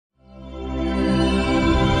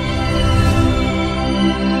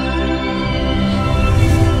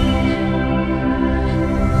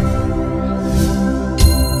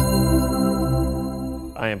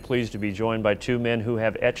pleased to be joined by two men who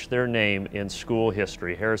have etched their name in school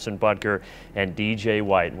history, Harrison Butker and DJ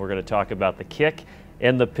White. And we're going to talk about the kick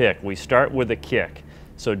and the pick. We start with the kick.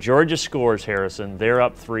 So Georgia scores, Harrison. They're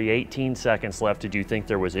up 3, 18 seconds left. Did you think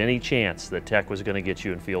there was any chance that Tech was going to get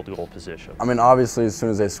you in field goal position? I mean, obviously, as soon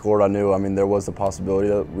as they scored, I knew, there was the possibility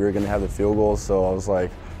that we were going to have the field goal. So I was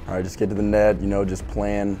like, all right, just get to the net, just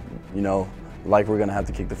plan, like we're going to have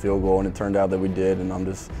to kick the field goal. And it turned out that we did. And I'm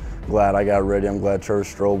just glad I got ready. I'm glad Trevor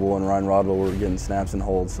Strobel and Ryan Rodwell were getting snaps and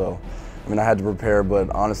holds. So, I had to prepare, but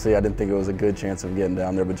honestly, I didn't think it was a good chance of getting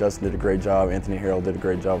down there. But Justin did a great job. Anthony Harrell did a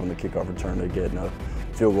great job on the kickoff return to get in a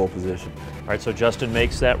field goal position. All right, so Justin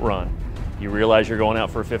makes that run. You realize you're going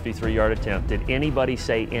out for a 53-yard attempt. Did anybody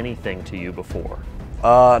say anything to you before?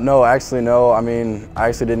 No, actually, no. I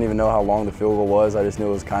actually didn't even know how long the field goal was. I just knew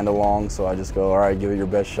it was kind of long, so I just go, all right, give it your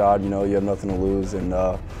best shot. You have nothing to lose. And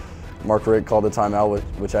Mark Richt called the timeout,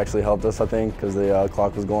 which actually helped us, I think, because the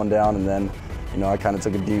clock was going down. And then, I kind of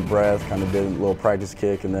took a deep breath, kind of did a little practice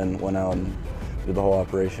kick, and then went out and did the whole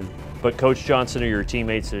operation. But Coach Johnson or your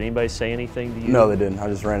teammates, did anybody say anything to you? No, they didn't. I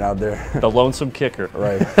just ran out there. The lonesome kicker.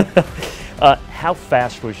 Right. How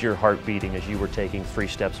fast was your heart beating as you were taking 3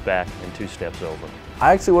 steps back and 2 steps over?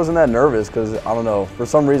 I actually wasn't that nervous because, I don't know, for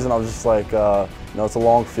some reason I was just like, it's a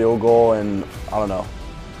long field goal, and I don't know.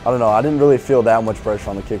 I didn't really feel that much pressure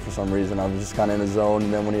on the kick for some reason. I was just kind of in the zone,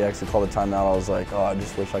 and then when he actually called the timeout, I was like, oh, I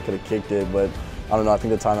just wish I could have kicked it, but I don't know, I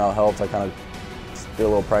think the timeout helped. I kind of did a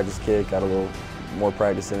little practice kick, got a little more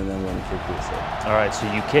practice in, and then went and kicked it. So. All right,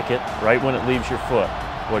 so you kick it right when it leaves your foot.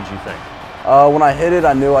 What did you think? When I hit it,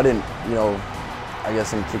 I knew I didn't, I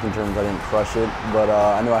guess in kicking terms, I didn't crush it, but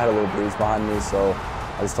I knew I had a little breeze behind me, so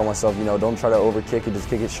I just told myself, don't try to overkick it, just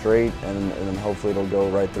kick it straight, and then hopefully it'll go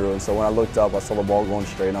right through. And so when I looked up, I saw the ball going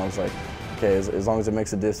straight, and I was like, okay, as long as it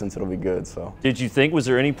makes a distance, it'll be good. So. Did you think, was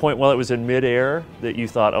there any point while it was in midair that you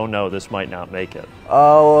thought, oh no, this might not make it?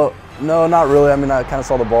 No, not really. I kind of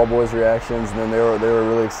saw the ball boys' reactions, and then they were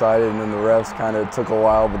really excited, and then the refs kind of took a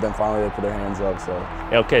while, but then finally they put their hands up.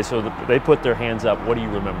 So. Okay, so they put their hands up. What do you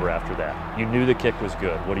remember after that? You knew the kick was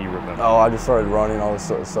good. What do you remember? Oh, I just started running. I was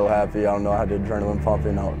so happy. I don't know, I had the adrenaline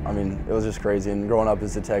pumping. It was just crazy. And growing up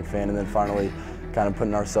as a Tech fan, and then finally kind of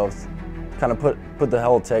putting ourselves, put the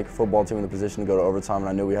whole Tech football team in the position to go to overtime, and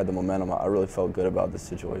I knew we had the momentum. I really felt good about this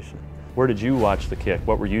situation. Where did you watch the kick?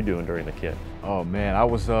 What were you doing during the kick? Oh man,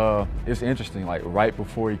 it's interesting, like right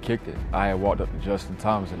before he kicked it, I had walked up to Justin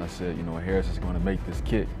Thomas and I said, Harris is going to make this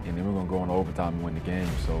kick and then we're going to go into overtime and win the game.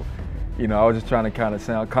 So, I was just trying to kind of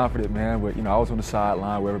sound confident, man, but I was on the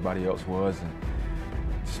sideline where everybody else was, and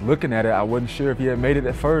just looking at it, I wasn't sure if he had made it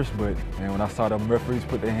at first, but man, when I saw the referees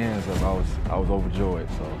put their hands up, I was overjoyed.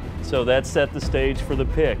 So that set the stage for the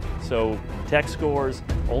pick. So Tech scores,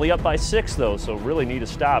 only up by 6 though, so really need to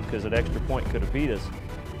stop because an extra point could have beat us.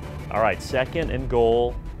 All right, 2nd and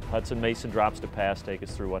goal. Hudson Mason drops to pass. Take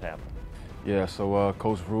us through what happened. Yeah, so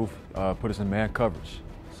Coach Roof put us in man coverage.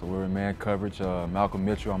 So we're in man coverage. Malcolm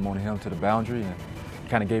Mitchell, I'm on him to the boundary, and he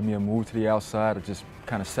kind of gave me a move to the outside. I just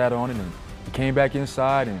kind of sat on it, and he came back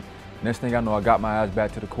inside, and next thing I know, I got my eyes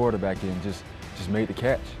back to the quarterback and just made the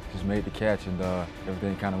catch. Just made the catch, and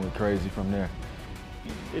everything kind of went crazy from there.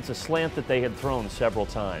 It's a slant that they had thrown several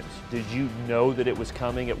times. Did you know that it was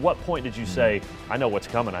coming? At what point did you say, I know what's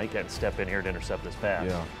coming, I can't step in here to intercept this pass?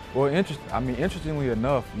 Yeah. Well, interestingly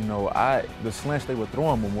enough, the slants they were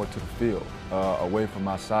throwing were more to the field, away from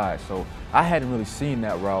my side. So I hadn't really seen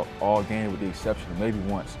that route all game with the exception of maybe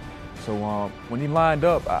once. So when he lined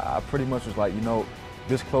up, I pretty much was like,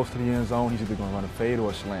 this close to the end zone, he's either going to run a fade or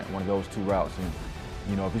a slant, one of those 2 routes. And,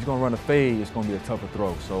 if he's going to run a fade, it's going to be a tougher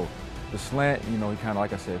throw. So the slant, he kind of,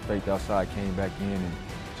 like I said, faked outside, came back in, and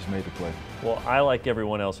just made the play. Well, I, like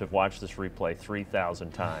everyone else, have watched this replay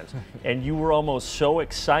 3,000 times. And you were almost so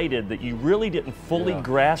excited that you really didn't fully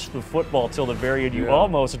grasp the football till the very end. You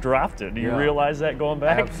almost dropped it. Do you realize that going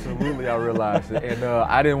back? Absolutely, I realized it. And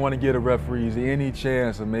I didn't want to give the referees any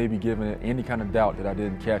chance of maybe giving it any kind of doubt that I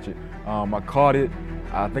didn't catch it. I caught it.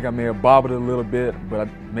 I think I may have bobbled it a little bit, but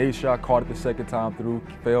I made sure I caught it the 2nd time through,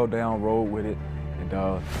 fell down, rolled with it, and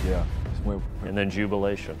just went. And then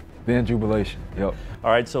jubilation. Then jubilation, yep.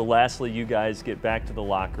 All right, so lastly, you guys get back to the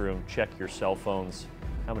locker room, check your cell phones.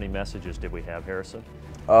 How many messages did we have, Harrison?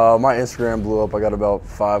 My Instagram blew up. I got about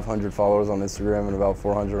 500 followers on Instagram and about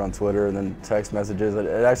 400 on Twitter, and then text messages. It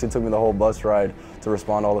actually took me the whole bus ride to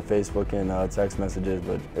respond to all the Facebook and text messages,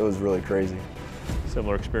 but it was really crazy.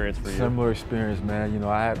 Similar experience for you? Similar experience, man.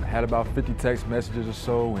 I had about 50 text messages or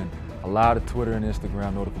so, and a lot of Twitter and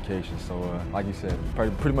Instagram notifications. So like you said,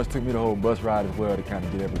 it pretty much took me the whole bus ride as well to kind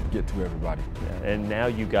of get to everybody. Yeah, and now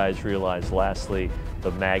you guys realize, lastly,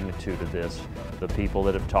 the magnitude of this. The people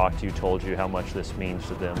that have talked to you told you how much this means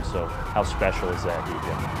to them. So how special is that,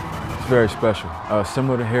 DJ? It's very special.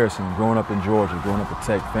 Similar to Harrison, growing up in Georgia, growing up a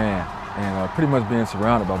Tech fan, and pretty much being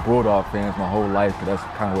surrounded by Bulldog fans my whole life, because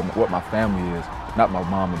that's kind of what my family is. Not my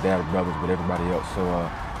mom and dad or brothers, but everybody else. So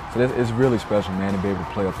it's really special, man, to be able to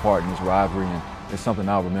play a part in this rivalry, and it's something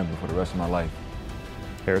I'll remember for the rest of my life.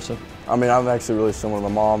 Harrison? I mean, I'm actually really similar. My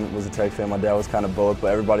mom was a Tech fan, my dad was kind of both, but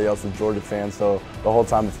everybody else was Georgia fans. So the whole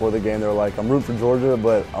time before the game, they were like, I'm rooting for Georgia,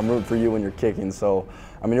 but I'm rooting for you when you're kicking. So,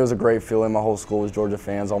 I mean, it was a great feeling. My whole school was Georgia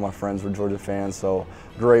fans. All my friends were Georgia fans. So,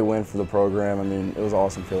 great win for the program. I mean, it was an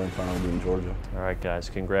awesome feeling finally beating Georgia. All right, guys,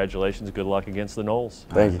 congratulations. Good luck against the Noles.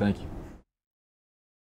 Thank you. Thank you.